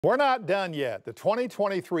We're not done yet. The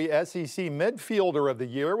 2023 SEC Midfielder of the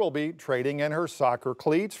Year will be trading in her soccer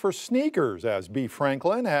cleats for sneakers as Bea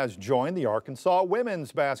Franklin has joined the Arkansas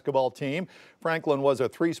women's basketball team. Franklin was a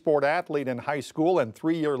three-sport athlete in high school and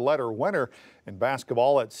three-year letter winner in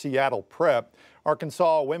basketball at Seattle Prep.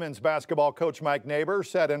 Arkansas women's basketball coach Mike Neighbors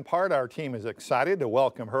said in part, "Our team is excited to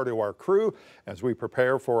welcome her to our crew as we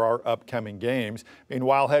prepare for our upcoming games."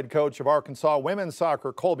 Meanwhile, head coach of Arkansas women's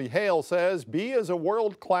soccer Colby Hale says Bea is a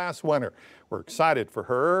world-class winner. We're excited for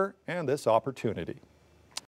her and this opportunity.